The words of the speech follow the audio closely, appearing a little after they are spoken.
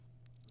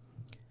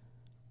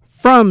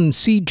From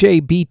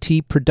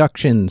CJBT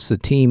Productions, the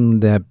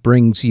team that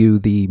brings you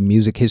the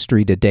Music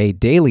History Today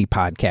Daily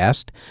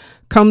podcast,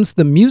 comes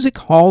the Music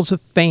Halls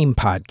of Fame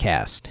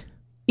podcast.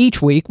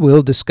 Each week,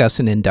 we'll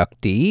discuss an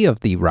inductee of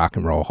the Rock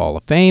and Roll Hall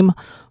of Fame,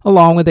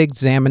 along with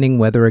examining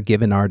whether a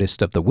given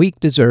artist of the week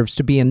deserves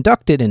to be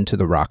inducted into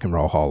the Rock and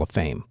Roll Hall of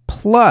Fame.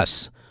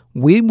 Plus,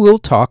 we will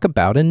talk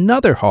about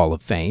another Hall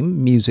of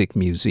Fame, Music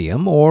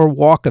Museum, or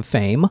Walk of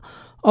Fame,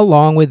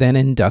 along with an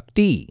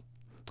inductee.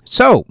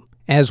 So,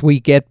 as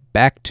we get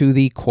back to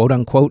the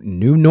quote-unquote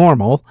new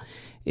normal,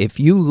 if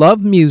you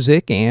love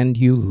music and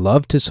you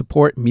love to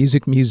support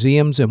music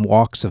museums and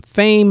walks of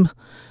fame,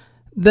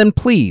 then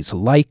please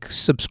like,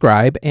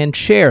 subscribe, and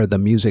share the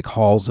Music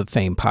Halls of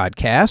Fame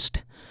podcast.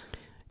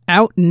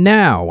 Out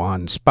now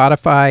on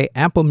Spotify,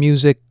 Apple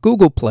Music,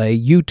 Google Play,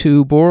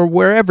 YouTube, or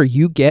wherever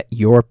you get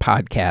your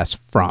podcasts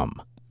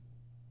from.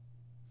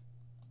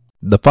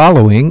 The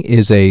following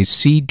is a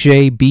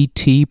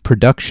CJBT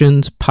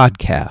Productions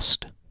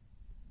podcast.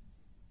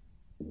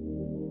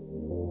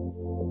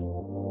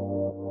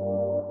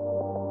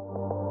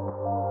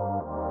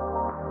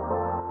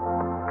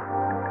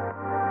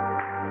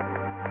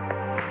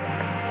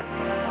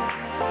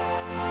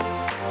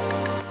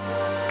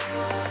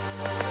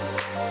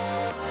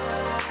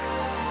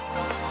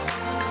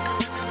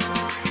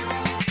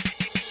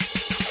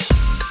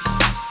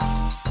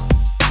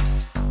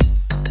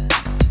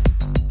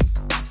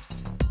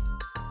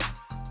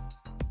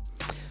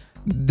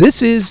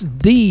 This is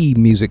the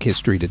Music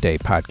History Today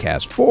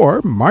podcast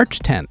for March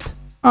 10th.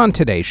 On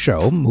today's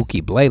show,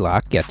 Mookie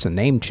Blaylock gets a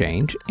name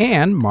change,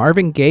 and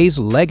Marvin Gaye's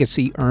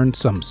legacy earned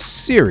some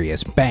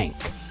serious bank.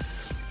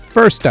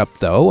 First up,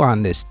 though,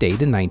 on this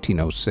date in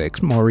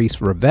 1906,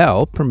 Maurice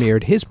Ravel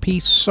premiered his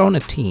piece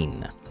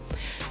Sonatine.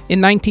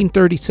 In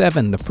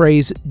 1937, the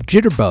phrase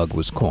jitterbug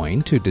was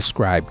coined to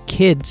describe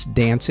kids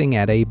dancing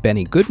at a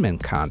Benny Goodman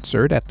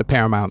concert at the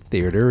Paramount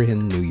Theater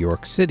in New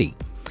York City.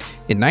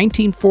 In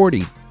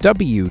 1940,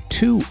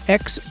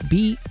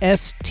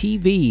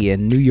 W2XBS-TV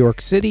in New York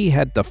City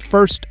had the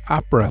first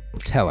opera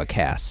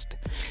telecast.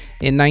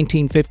 In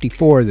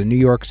 1954, the New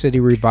York City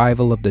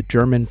revival of the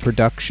German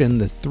production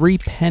The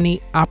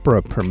Three-Penny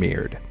Opera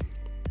premiered.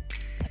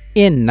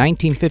 In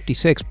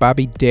 1956,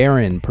 Bobby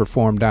Darin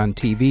performed on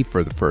TV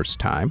for the first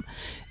time.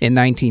 In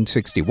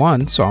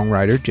 1961,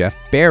 songwriter Jeff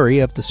Barry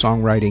of the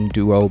songwriting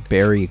duo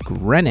Barry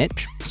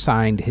Greenwich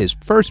signed his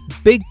first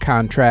big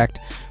contract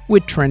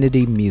with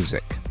Trinity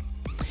Music.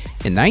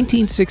 In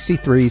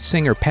 1963,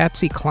 singer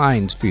Patsy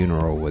Cline's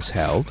funeral was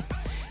held.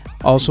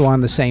 Also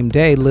on the same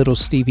day, Little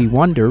Stevie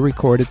Wonder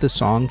recorded the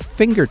song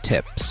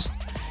Fingertips.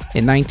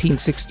 In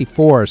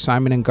 1964,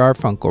 Simon &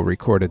 Garfunkel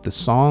recorded the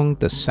song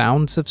The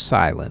Sounds of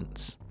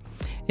Silence.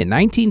 In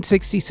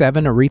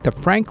 1967, Aretha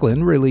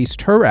Franklin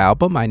released her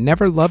album I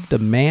Never Loved a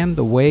Man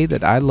the Way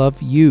That I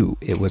Love You.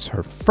 It was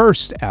her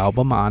first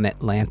album on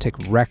Atlantic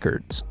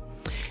Records.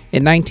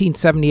 In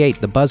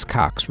 1978, the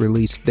Buzzcocks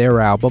released their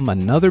album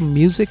Another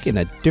Music in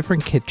a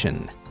Different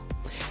Kitchen.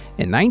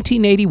 In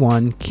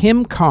 1981,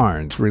 Kim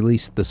Carnes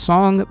released the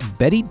song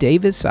Betty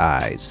Davis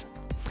Eyes.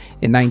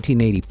 In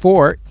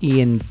 1984,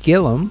 Ian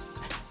Gillan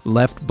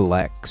left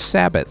Black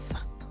Sabbath.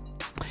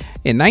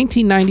 In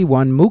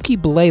 1991, Mookie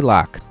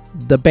Blaylock,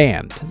 the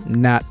band,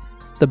 not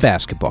the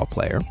basketball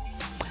player,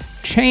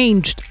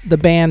 changed the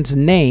band's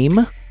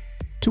name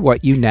to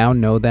what you now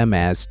know them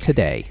as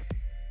today,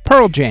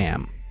 Pearl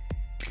Jam.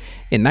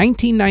 In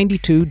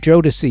 1992,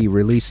 Jodeci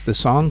released the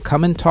song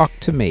Come and Talk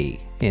to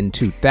Me. In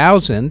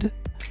 2000,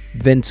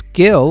 Vince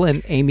Gill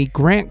and Amy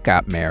Grant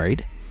got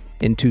married.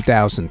 In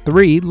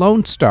 2003,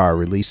 Lone Star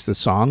released the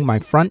song My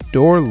Front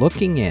Door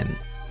Looking In.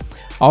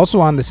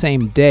 Also on the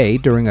same day,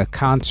 during a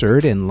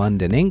concert in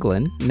London,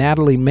 England,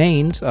 Natalie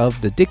Maines of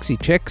the Dixie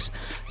Chicks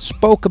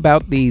spoke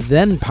about the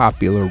then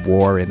popular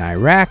war in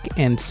Iraq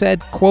and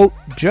said, quote,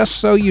 "Just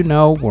so you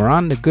know, we're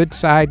on the good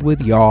side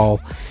with y'all.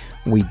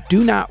 We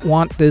do not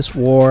want this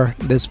war,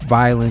 this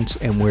violence,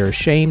 and we're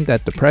ashamed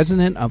that the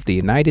President of the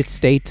United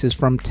States is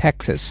from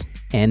Texas."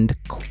 End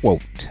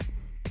quote.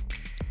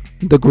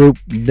 The group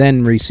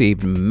then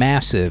received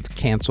massive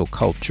cancel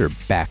culture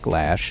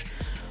backlash,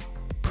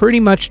 pretty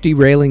much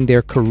derailing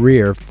their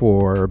career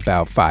for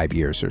about 5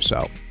 years or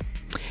so.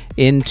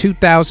 In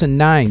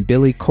 2009,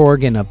 Billy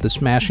Corgan of the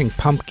Smashing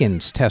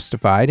Pumpkins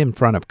testified in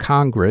front of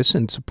Congress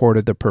in support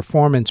of the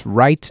Performance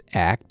Rights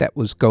Act that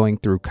was going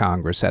through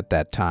Congress at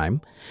that time.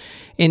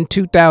 In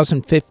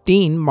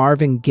 2015,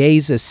 Marvin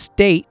Gaye's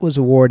estate was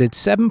awarded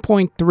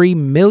 $7.3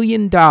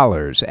 million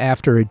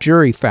after a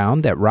jury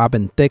found that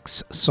Robin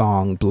Thicke's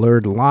song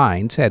Blurred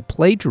Lines had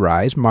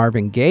plagiarized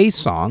Marvin Gaye's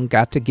song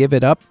Got to Give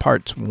It Up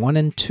Parts 1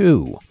 and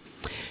 2.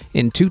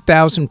 In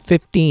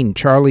 2015,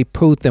 Charlie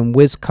Puth and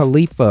Wiz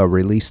Khalifa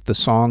released the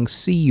song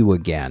See You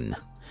Again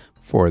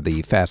for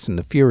the Fast and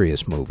the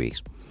Furious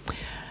movies.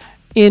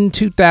 In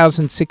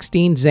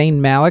 2016, Zayn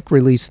Malik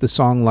released the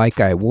song Like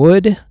I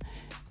Would.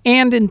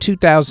 And in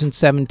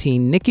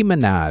 2017, Nicki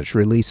Minaj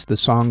released the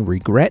song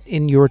Regret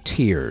in Your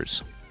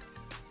Tears.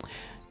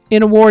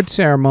 In award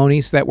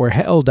ceremonies that were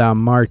held on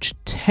March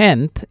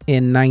 10th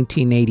in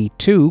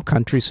 1982,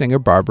 country singer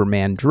Barbara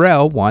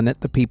Mandrell won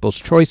at the People's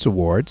Choice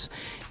Awards.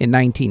 In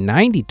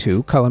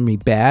 1992, Color Me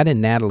Badd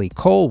and Natalie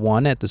Cole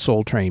won at the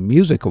Soul Train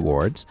Music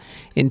Awards.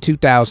 In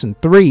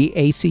 2003,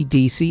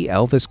 AC/DC,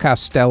 Elvis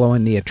Costello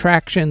and the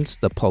Attractions,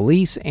 The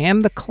Police,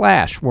 and The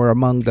Clash were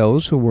among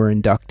those who were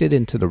inducted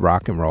into the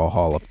Rock and Roll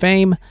Hall of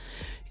Fame.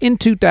 In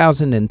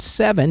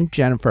 2007,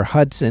 Jennifer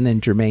Hudson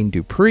and Jermaine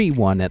Dupri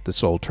won at the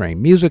Soul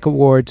Train Music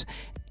Awards,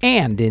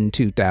 and in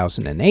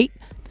 2008,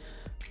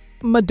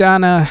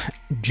 Madonna,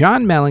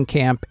 John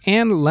Mellencamp,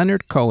 and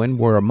Leonard Cohen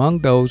were among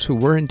those who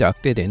were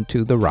inducted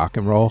into the Rock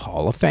and Roll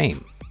Hall of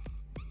Fame.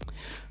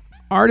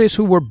 Artists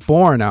who were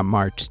born on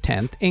March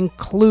 10th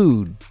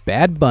include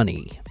Bad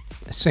Bunny,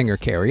 singer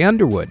Carrie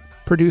Underwood,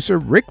 producer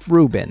Rick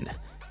Rubin,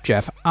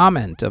 Jeff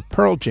Ament of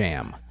Pearl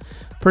Jam,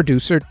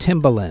 producer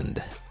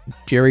Timbaland,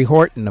 Jerry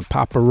Horton of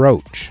Papa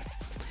Roach,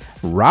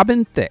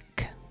 Robin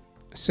Thicke,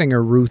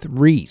 singer Ruth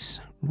Reese,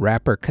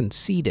 rapper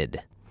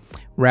Conceited,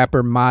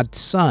 rapper Mod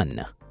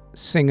Sun,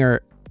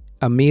 singer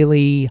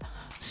Amelie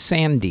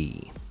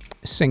Sandé,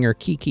 singer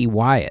Kiki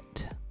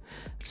Wyatt,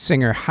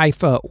 singer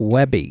Haifa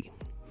Webby,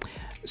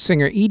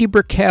 singer Edie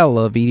Brickell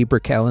of Edie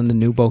Brickell and the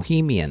New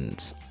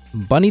Bohemians,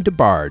 Bunny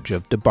DeBarge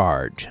of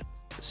DeBarge,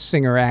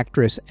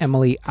 singer-actress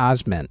Emily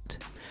Osment,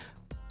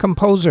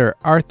 composer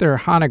Arthur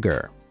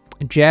Honegger,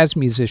 jazz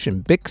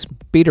musician Bix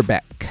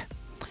Beiderbecke,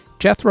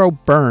 Jethro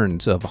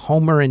Burns of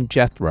Homer and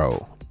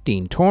Jethro,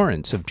 Dean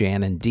Torrance of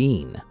Jan and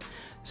Dean,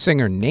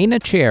 singer Nana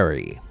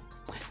Cherry,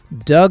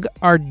 Doug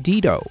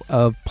Ardito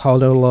of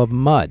Puddle of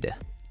Mud,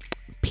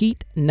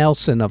 Pete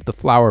Nelson of the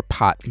Flower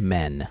Pot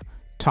Men,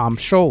 Tom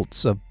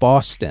Schultz of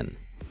Boston,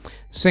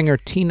 singer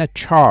Tina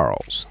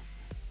Charles,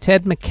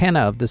 Ted McKenna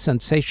of the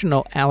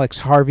sensational Alex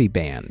Harvey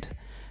Band,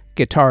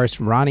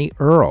 guitarist Ronnie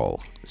Earl,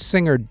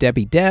 singer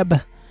Debbie Deb,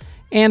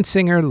 and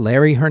singer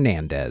Larry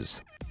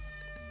Hernandez.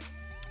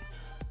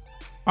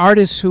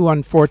 Artists who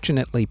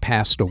unfortunately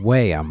passed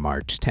away on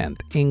March 10th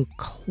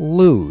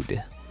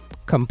include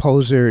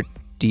composer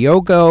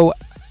Diogo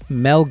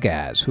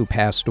Melgaz, who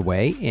passed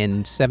away in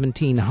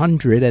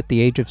 1700 at the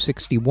age of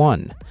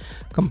 61.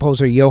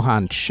 Composer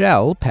Johann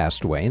Schell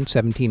passed away in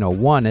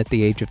 1701 at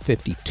the age of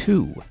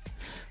 52.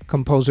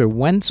 Composer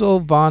Wenzel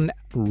von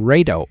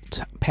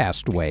Radelt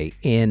passed away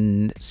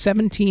in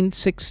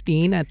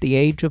 1716 at the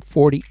age of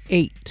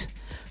 48.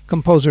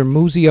 Composer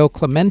Muzio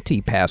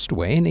Clementi passed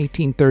away in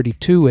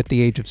 1832 at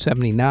the age of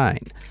 79.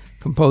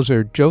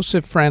 Composer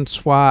Joseph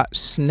Francois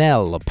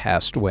Snell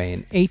passed away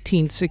in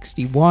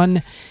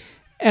 1861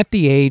 at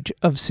the age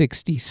of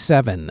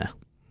 67.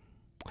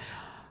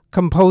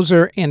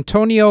 Composer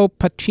Antonio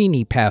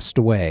Pacini passed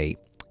away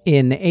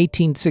in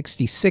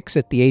 1866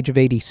 at the age of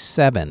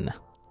 87.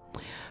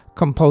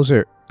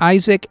 Composer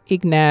Isaac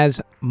Ignaz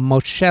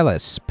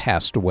Moscheles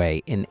passed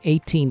away in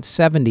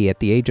 1870 at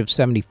the age of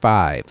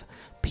 75.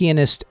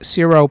 Pianist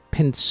Ciro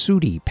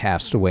Pinsuti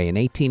passed away in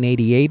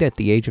 1888 at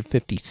the age of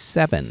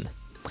 57.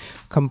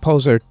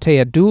 Composer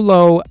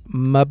Teodulo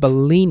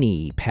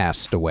Mabellini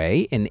passed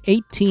away in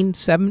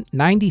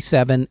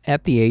 1897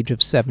 at the age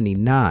of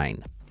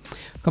 79.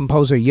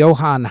 Composer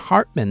Johann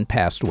Hartmann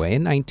passed away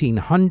in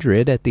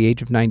 1900 at the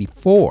age of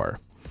 94.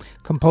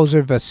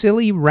 Composer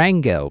Vasily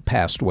Wrangel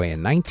passed away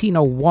in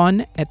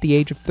 1901 at the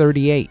age of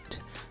 38.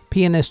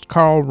 Pianist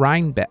Carl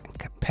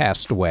Reinbeck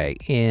passed away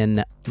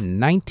in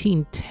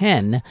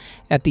 1910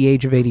 at the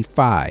age of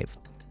 85.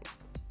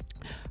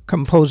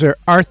 Composer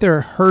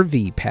Arthur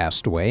Hervey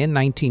passed away in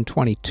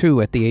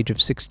 1922 at the age of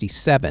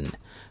 67.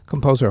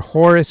 Composer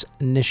Horace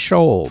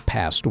Nichols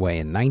passed away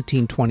in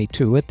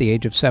 1922 at the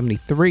age of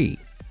 73.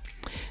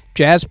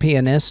 Jazz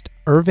pianist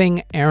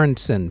Irving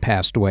Aronson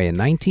passed away in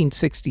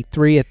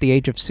 1963 at the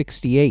age of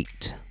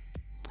 68.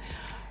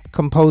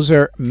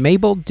 Composer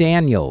Mabel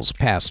Daniels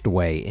passed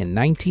away in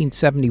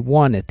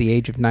 1971 at the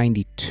age of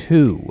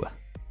 92.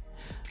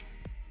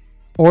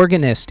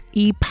 Organist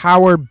E.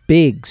 Power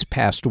Biggs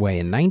passed away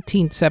in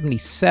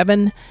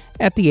 1977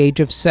 at the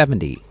age of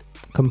 70.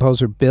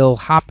 Composer Bill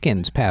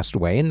Hopkins passed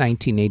away in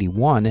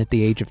 1981 at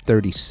the age of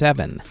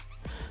 37.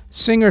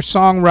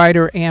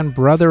 Singer-songwriter and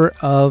brother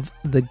of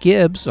the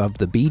Gibbs of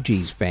the Bee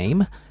Gees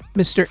fame,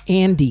 Mr.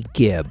 Andy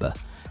Gibb,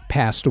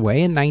 passed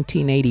away in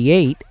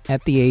 1988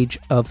 at the age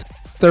of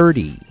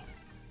 30.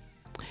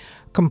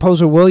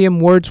 Composer William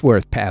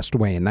Wordsworth passed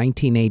away in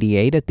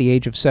 1988 at the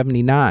age of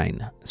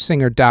 79.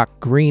 Singer Doc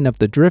Green of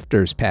the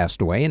Drifters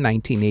passed away in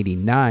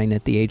 1989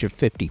 at the age of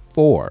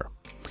 54.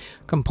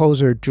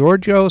 Composer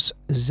Georgios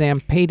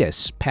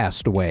Zampatis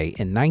passed away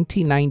in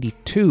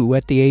 1992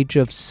 at the age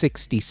of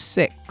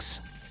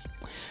 66.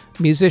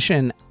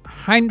 Musician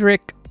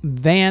Heinrich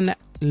van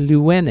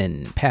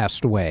Leeuwen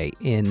passed away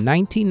in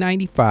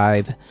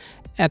 1995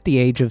 at the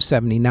age of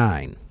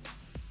 79.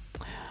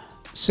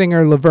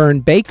 Singer Laverne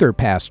Baker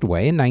passed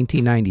away in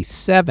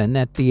 1997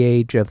 at the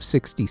age of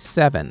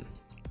 67.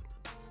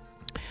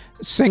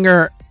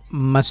 Singer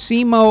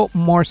Massimo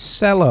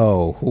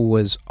Morsello, who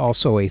was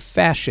also a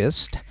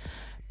fascist,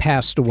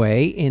 passed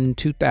away in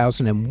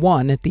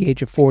 2001 at the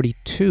age of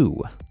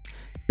 42.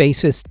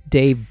 Bassist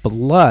Dave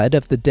Blood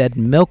of the Dead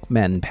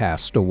Milkmen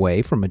passed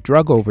away from a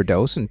drug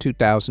overdose in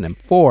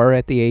 2004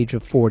 at the age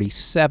of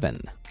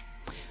 47.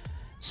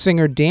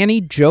 Singer Danny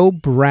Joe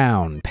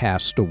Brown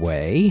passed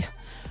away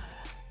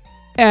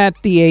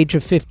at the age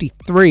of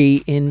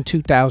 53 in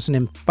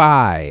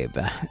 2005.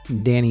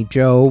 Danny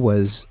Joe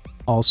was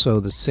also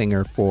the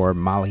singer for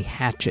Molly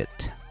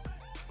Hatchet.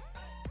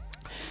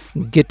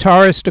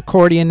 Guitarist,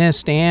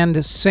 accordionist,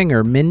 and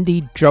singer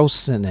Mindy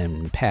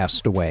Jocelyn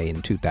passed away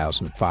in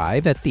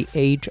 2005 at the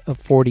age of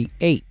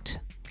 48.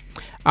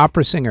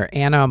 Opera singer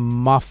Anna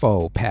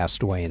Moffo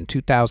passed away in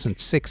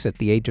 2006 at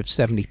the age of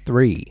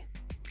 73.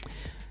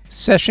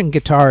 Session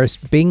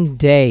guitarist Bing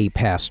Day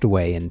passed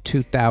away in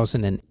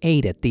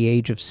 2008 at the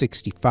age of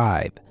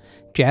 65.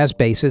 Jazz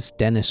bassist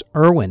Dennis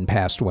Irwin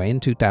passed away in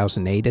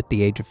 2008 at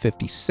the age of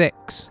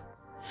 56.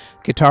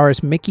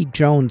 Guitarist Mickey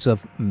Jones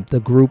of the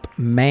group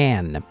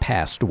Man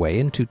passed away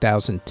in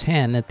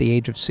 2010 at the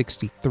age of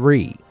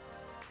 63.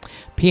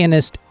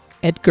 Pianist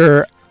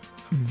Edgar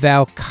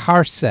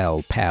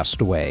Valcarcel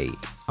passed away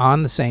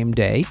on the same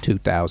day,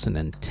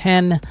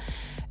 2010,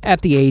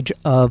 at the age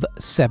of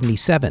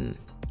 77.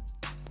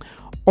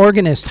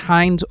 Organist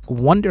Heinz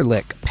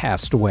Wunderlich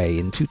passed away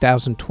in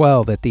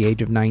 2012 at the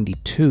age of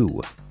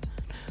 92.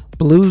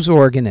 Blues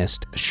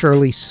organist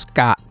Shirley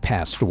Scott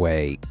passed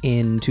away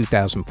in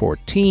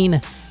 2014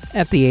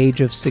 at the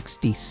age of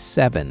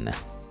 67.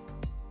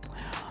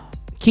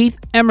 Keith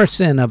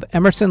Emerson of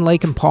Emerson,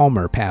 Lake and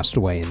Palmer passed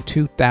away in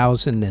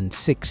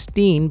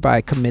 2016 by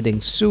committing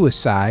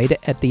suicide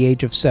at the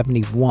age of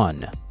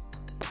 71.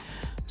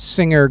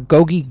 Singer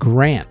Gogi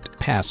Grant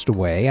passed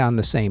away on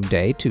the same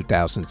day,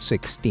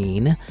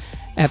 2016,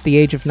 at the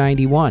age of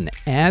 91,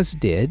 as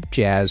did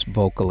jazz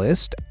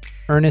vocalist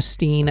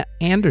Ernestine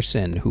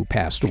Anderson, who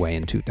passed away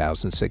in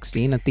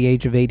 2016 at the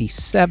age of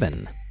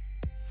 87.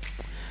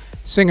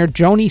 Singer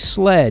Joni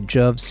Sledge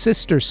of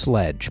Sister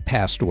Sledge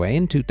passed away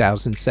in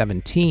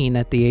 2017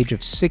 at the age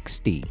of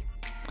 60.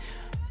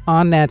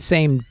 On that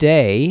same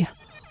day,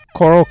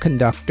 choral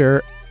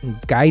conductor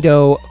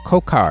Guido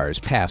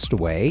Kokars passed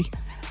away.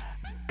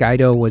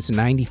 Guido was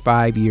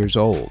 95 years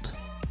old.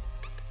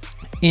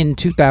 In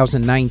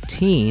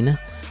 2019,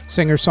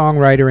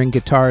 singer-songwriter and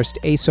guitarist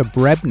Asa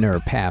Brebner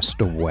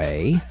passed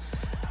away.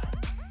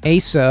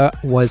 Asa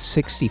was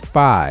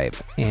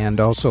 65 and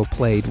also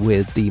played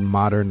with the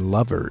Modern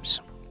Lovers.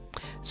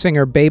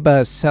 Singer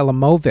Beba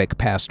Selimovic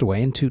passed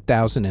away in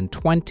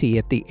 2020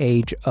 at the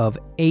age of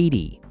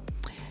 80.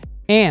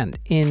 And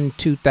in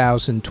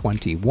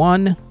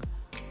 2021,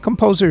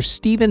 composer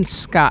Stephen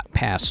Scott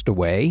passed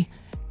away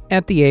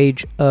at the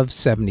age of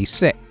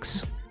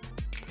 76.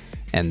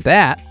 And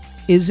that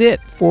is it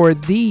for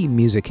the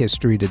Music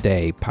History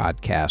Today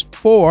podcast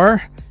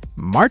for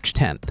March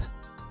 10th.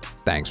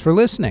 Thanks for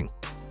listening.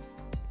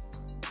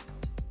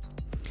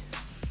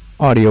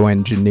 Audio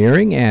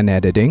engineering and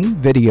editing,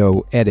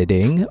 video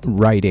editing,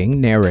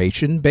 writing,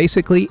 narration,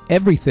 basically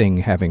everything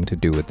having to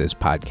do with this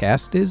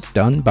podcast is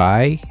done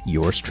by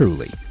yours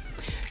truly.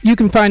 You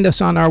can find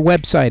us on our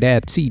website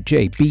at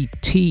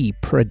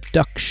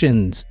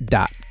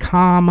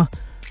cjbtproductions.com.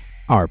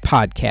 Our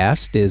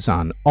podcast is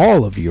on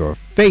all of your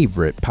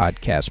favorite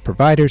podcast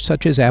providers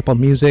such as Apple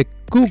Music,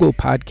 Google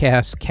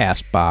Podcasts,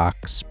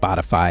 CastBox,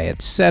 Spotify,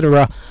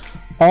 etc.,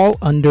 all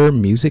under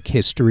Music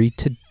History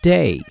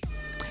Today.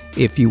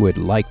 If you would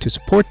like to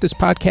support this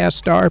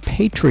podcast, our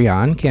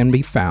Patreon can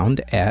be found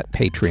at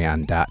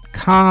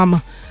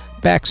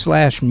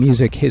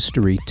patreon.com/Music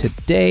History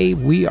Today.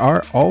 We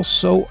are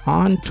also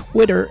on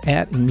Twitter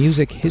at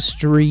Music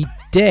History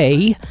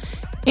Day,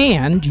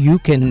 and you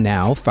can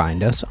now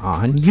find us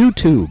on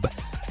YouTube.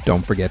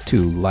 Don't forget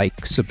to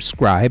like,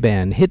 subscribe,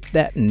 and hit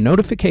that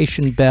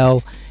notification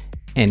bell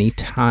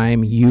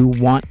anytime you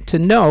want to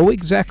know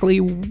exactly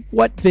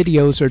what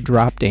videos are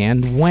dropped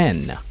and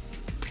when.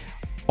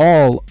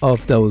 All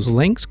of those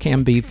links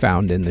can be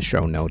found in the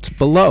show notes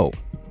below.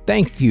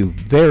 Thank you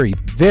very,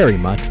 very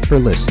much for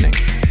listening.